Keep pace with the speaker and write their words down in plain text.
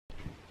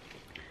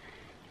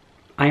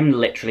I'm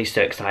literally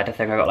so excited. I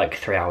think I got like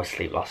 3 hours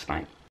sleep last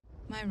night.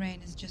 My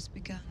reign has just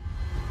begun.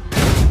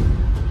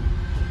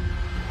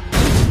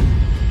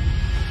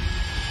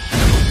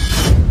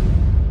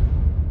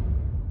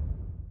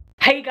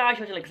 Hey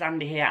guys,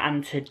 Alexander here,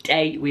 and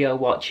today we are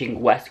watching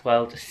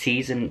Westworld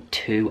Season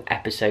 2,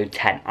 Episode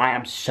 10. I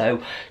am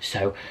so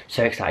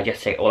excited.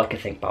 Yesterday, all I could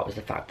think about was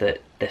the fact that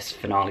this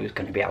finale was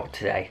going to be out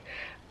today.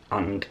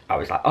 And I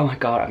was like, oh my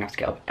god, I'm going to have to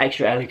get up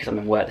extra early because I'm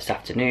in work this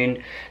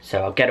afternoon.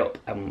 So I'll get up,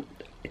 and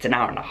it's an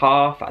hour and a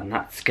half, and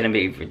that's going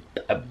to be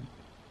a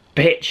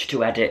bitch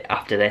to edit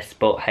after this.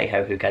 But hey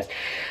ho, who cares?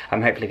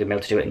 I'm hopefully going to be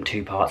able to do it in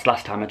 2 parts.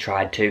 Last time I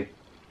tried to,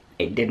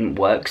 it didn't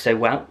work so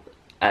well.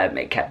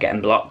 It kept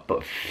getting blocked,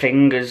 but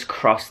fingers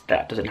crossed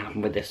that doesn't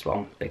happen with this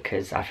one,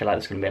 because I feel like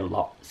there's going to be a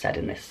lot said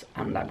in this,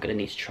 and I'm going to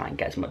need to try and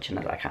get as much in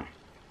as I can.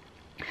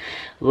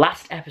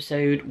 Last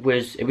episode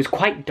was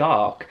quite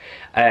dark.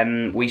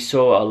 We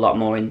saw a lot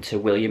more into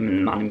William and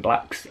the Man in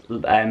Black's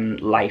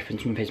life and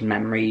some of his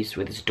memories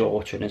with his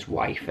daughter and his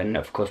wife, and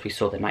of course we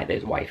saw the night that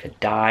his wife had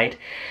died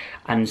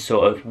and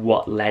sort of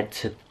what led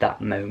to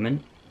that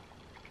moment.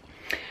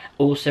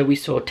 Also, we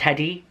saw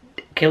Teddy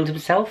killed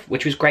himself,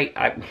 which was great.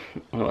 Well,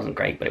 it wasn't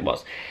great, but it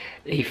was.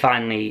 He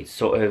finally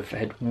sort of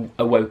had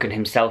awoken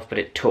himself, but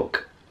it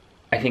took,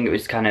 I think it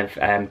was kind of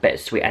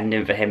bittersweet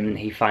ending for him.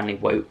 He finally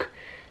woke,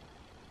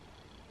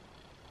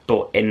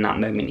 but in that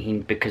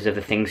moment, because of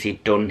the things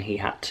he'd done, he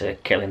had to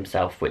kill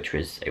himself, which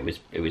was, it was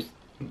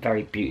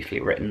very beautifully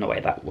written the way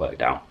that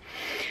worked out.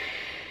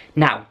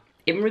 Now,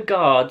 in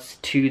regards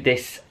to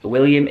this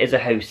William is a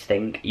host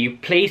thing, you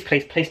please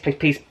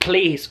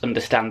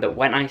understand that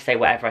when I say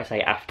whatever I say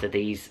after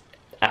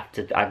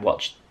I've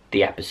watched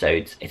the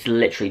episodes, it's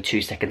literally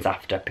 2 seconds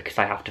after, because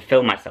I have to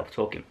film myself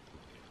talking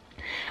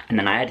and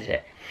then I edit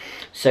it.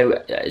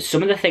 So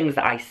some of the things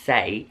that I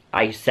say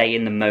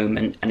in the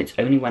moment, and it's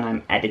only when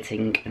I'm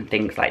editing and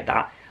things like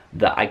that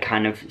that I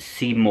kind of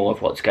see more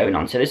of what's going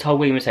on. So this whole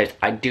William is a host,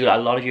 a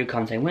lot of you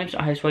can't say William's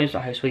not a host, William's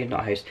not a host, William's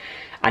not a host,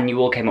 and you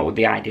all came up with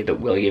the idea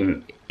that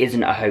William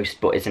isn't a host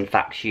but is in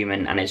fact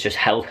human and is just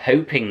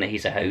hoping that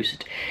he's a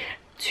host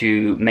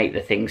to make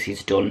the things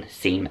he's done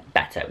seem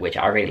better, which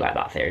I really like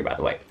that theory, by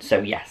the way. So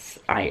yes,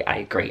 I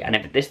agree. And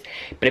if this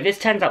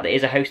turns out that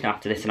he's a host now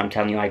after this, and I'm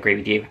telling you I agree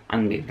with you,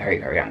 I'm gonna be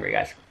very angry,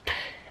 guys.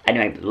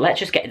 Anyway, let's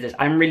just get into this.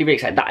 I'm really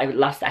excited. That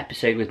last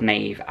episode with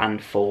Maeve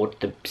and Ford,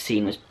 the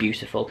scene was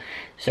beautiful.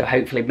 So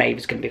hopefully Maeve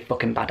is going to be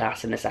fucking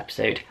badass in this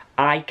episode.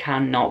 I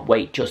cannot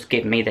wait. Just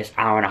give me this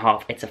hour and a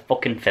half. It's a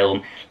fucking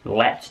film.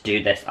 Let's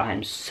do this. I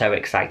am so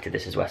excited.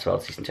 This is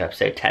Westworld Season 2,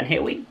 Episode 10.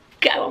 Here we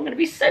go. I'm going to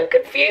be so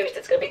confused.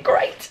 It's going to be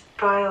great.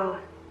 Trial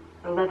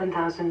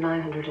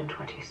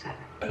 11,927.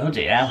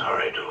 Bloody hell.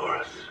 Sorry,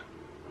 Dolores.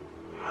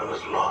 I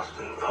was lost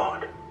in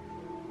thought.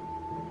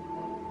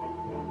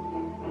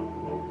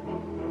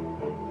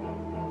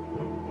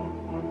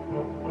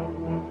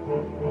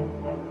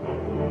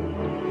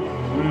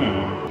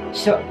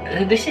 So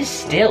this is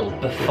still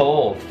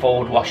before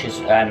before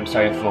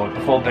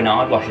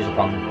Bernard washes up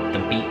on the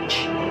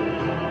beach.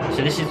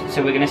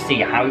 So we're gonna see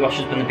how he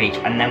washes up on the beach,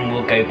 and then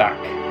we'll go back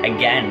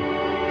again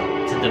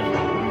to the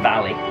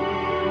valley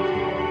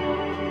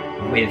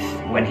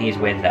when he's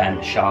with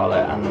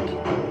Charlotte and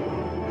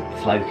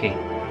Floki.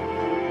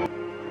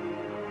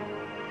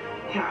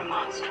 You're a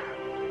monster.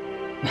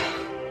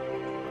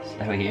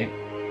 So are you.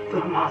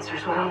 Little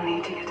monster's what I'll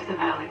need to get to the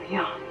valley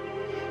beyond.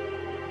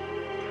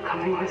 You're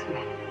coming with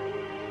me.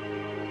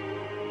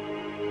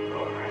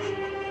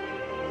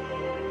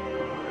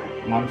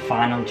 One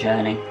final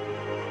journey.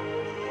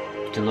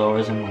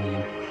 Dolores and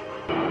William.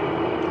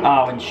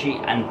 Oh,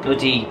 and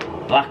bloody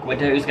Black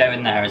Widow's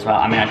going there as well.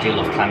 I mean, I do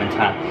love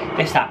Clementine.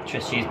 This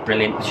actress, she's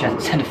brilliant. She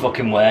hasn't said a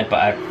fucking word,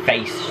 but her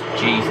face,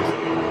 Jesus.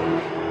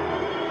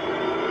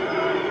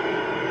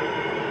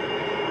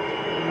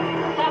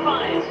 Step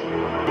on it.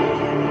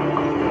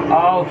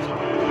 Oh,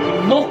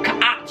 look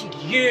at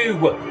you!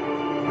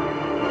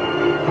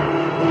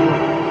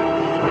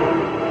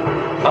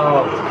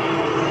 Oh,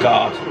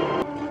 God.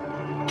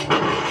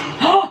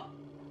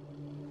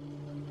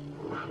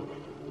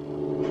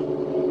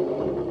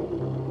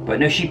 But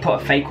no, she put a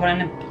fake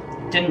one in,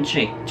 didn't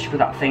she? She put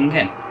that thing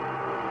in.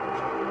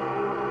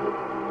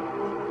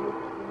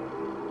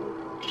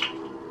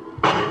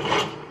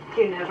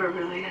 You never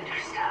really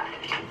understood.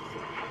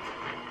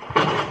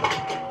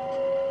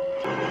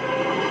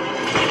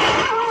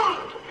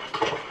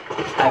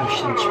 Oh,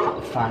 she put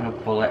the final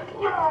bullet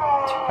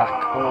back.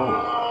 Oh.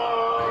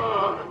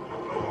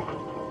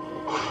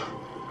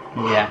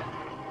 Yeah.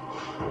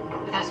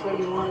 But that's what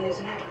you want,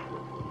 isn't it?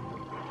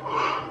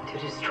 To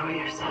destroy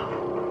yourself.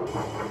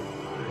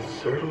 It's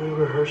certainly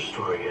where her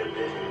story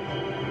ended.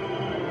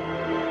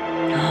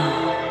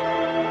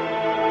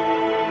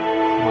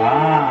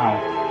 Wow.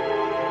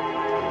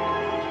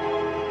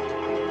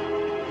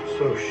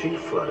 So she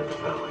flooded the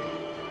valley.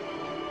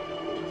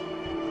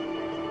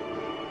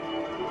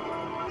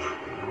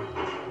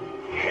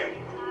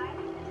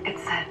 It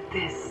said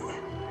this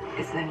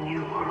is the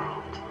new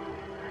world.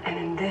 And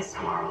in this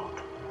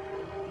world,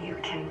 you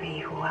can be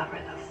whoever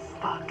the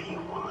fuck you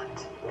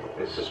want.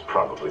 This is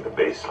probably the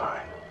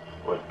baseline.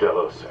 What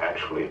Delos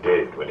actually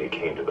did when he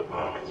came to the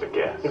park is a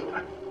guess.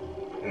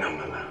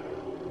 No.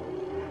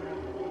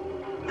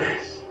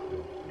 This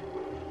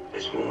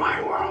is my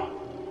world.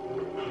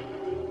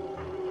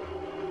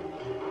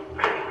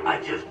 I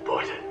just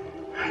bought it.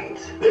 And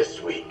this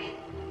week,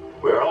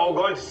 we're all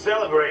going to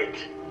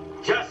celebrate.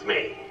 Just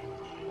me.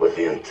 With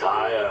the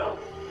entire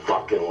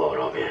fucking lot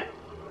of you.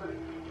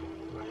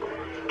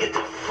 Get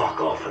the fuck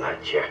off of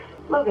that chair.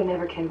 Logan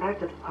never came back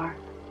to the park.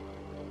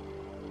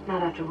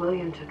 Not after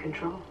William took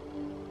control.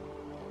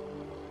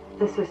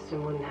 The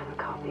system wouldn't have a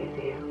copy of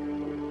you.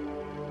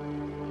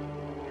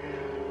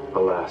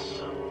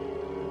 Alas.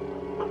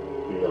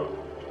 No.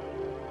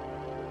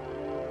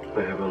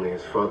 I have only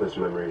his father's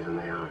memories, and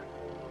they are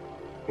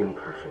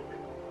imperfect.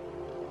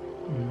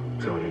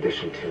 So in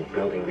addition to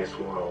building this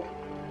world,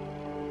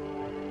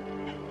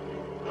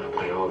 I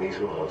play all these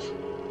roles.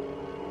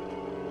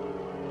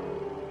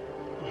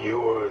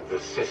 You're the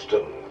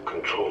system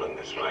controlling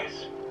this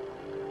place.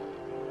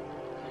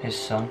 His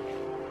son.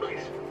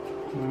 Please.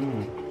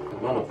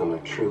 None of them are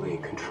truly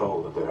in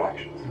control of their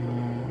actions.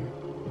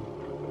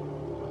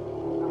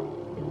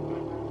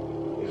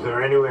 Is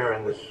there anywhere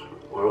in this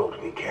world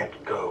we can't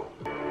go?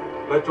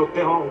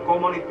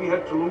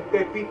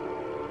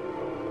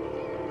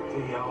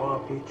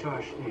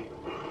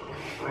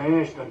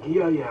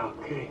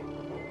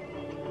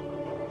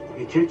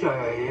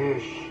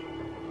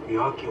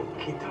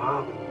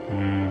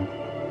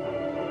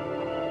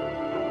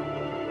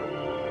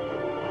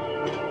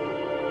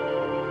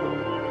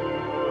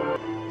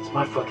 It's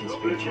my fucking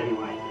speech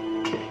anyway.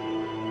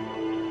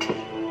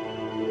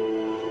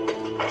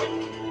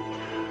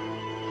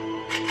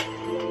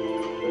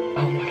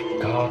 Oh my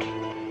god.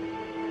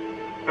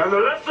 And the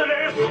lesson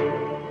is,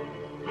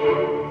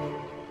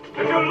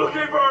 if you're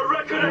looking for a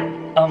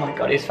reckoning, Oh my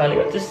god, he's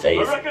finally got to say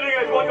a it. reckoning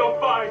is what you'll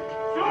find.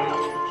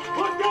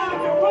 Look down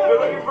at your weapon. You're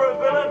looking for a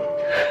villain?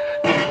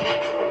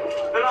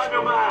 Then I'm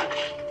your man.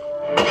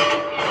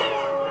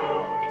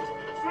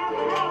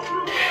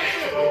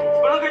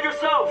 But look at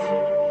yourselves.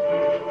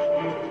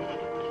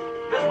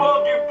 This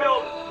world you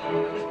built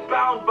is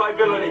bound by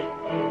villainy.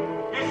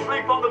 You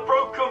sleep on the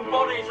broken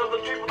bodies of the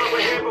people that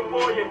were here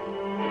before you.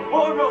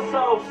 Warm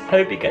yourselves.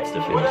 Hope he gets to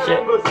With finish their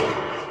it. embers.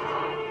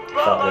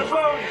 Drop Father. their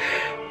bones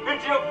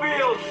into your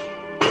fields.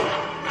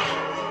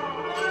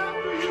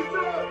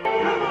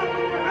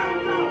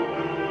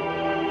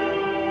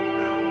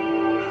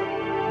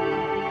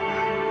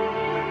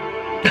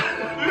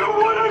 You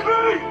wouldn't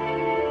be!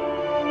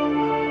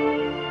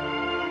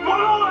 But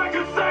all I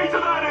can say to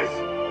that is,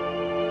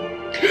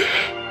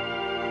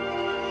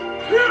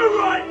 you're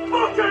right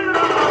fucking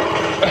now!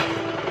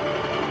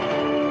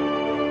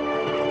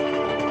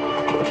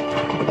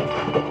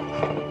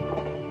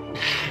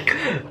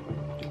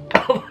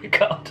 Oh my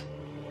god.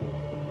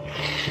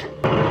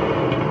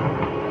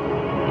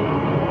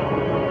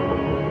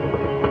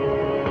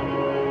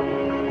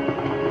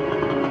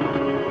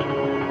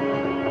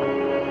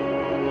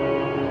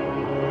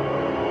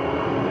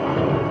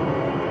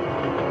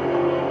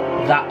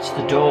 That's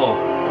the door.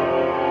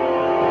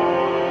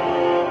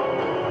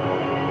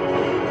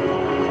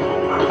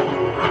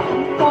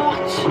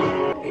 What?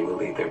 They will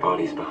leave their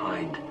bodies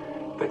behind,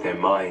 but their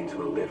minds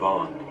will live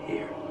on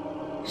here.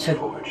 So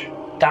Forge.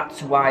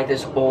 that's why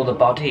there's all the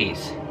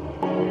bodies.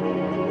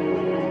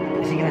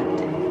 Is he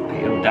gonna...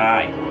 He'll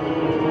die.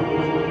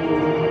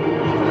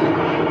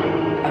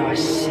 Oh, I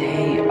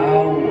see.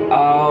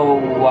 Oh,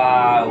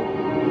 wow.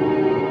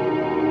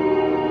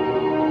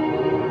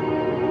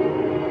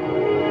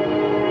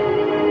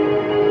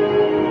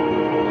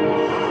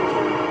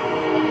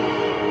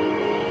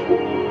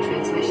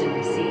 Transmission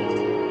received.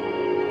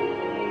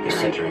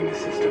 They're entering the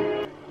system.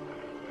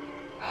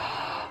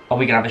 Are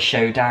we gonna have a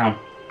showdown?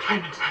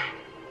 Clementine.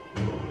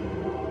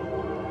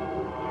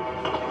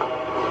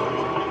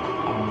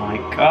 Oh my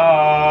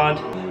god.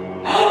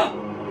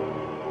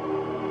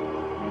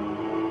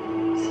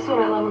 This is what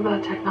I love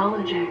about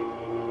technology.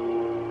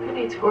 Who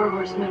needs 4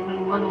 horsemen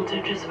when one will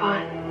do just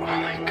fine? Oh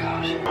my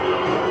god.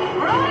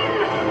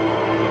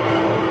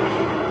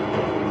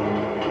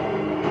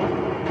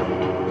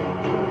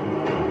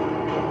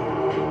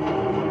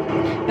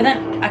 But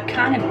then I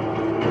kind of...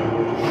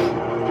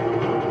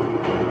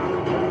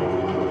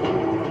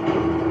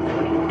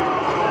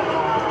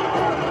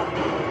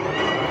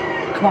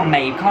 Come on,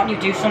 Maeve, can't you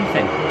do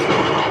something?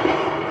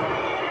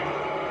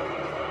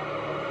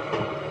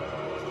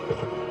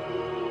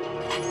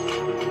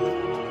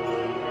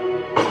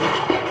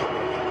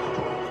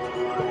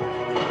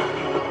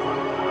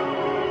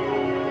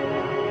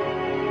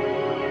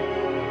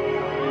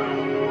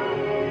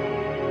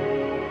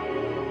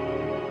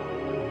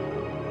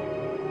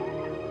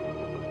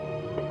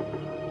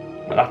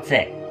 Well, that's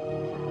it.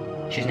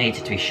 She just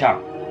needed to be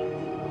shot.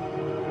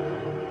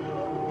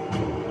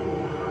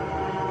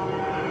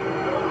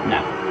 No.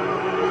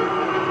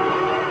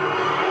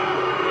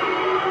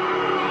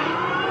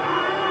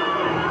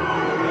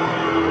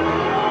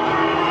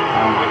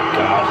 Oh my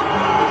god.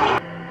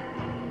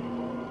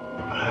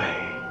 I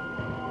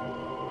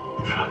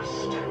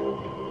trust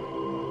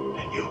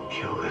You'll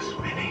kill as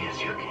many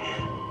as you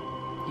can.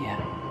 Yeah.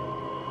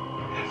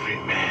 Every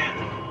man,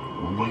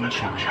 Woman and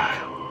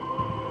child.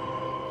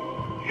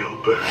 You'll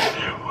burn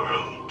their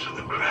world to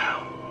the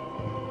ground.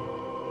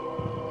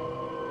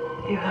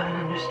 You haven't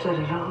understood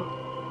at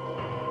all.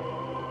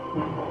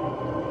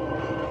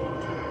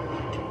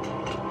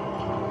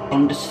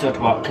 Understood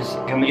what? Because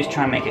can we just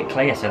try and make it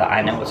clear so that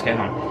I know what's going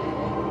on?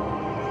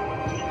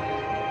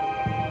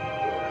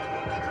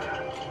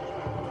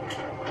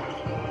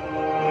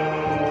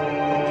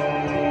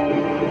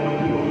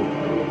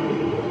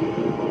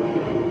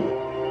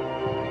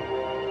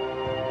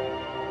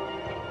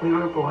 We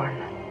were born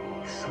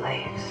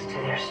slaves to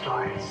their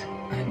stories.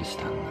 I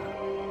understand that.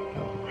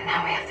 And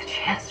now we have the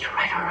chance to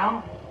write our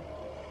own.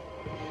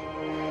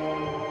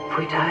 If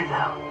we die,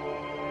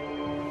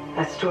 though,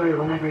 that story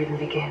will never even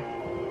begin.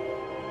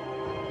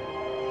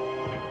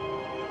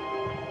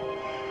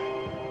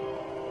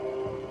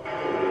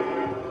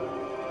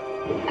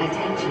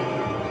 Attention,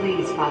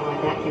 please follow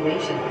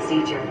evacuation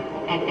procedure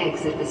and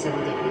exit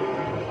facility.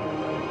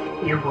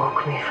 You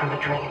woke me from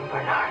a dream,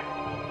 Bernard.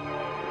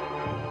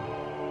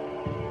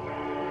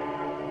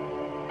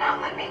 Now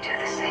let me do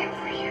the same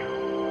for you.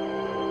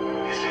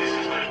 This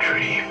isn't a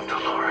dream,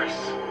 Dolores.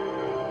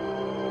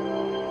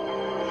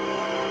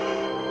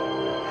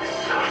 This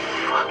is a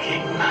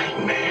fucking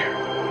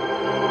nightmare.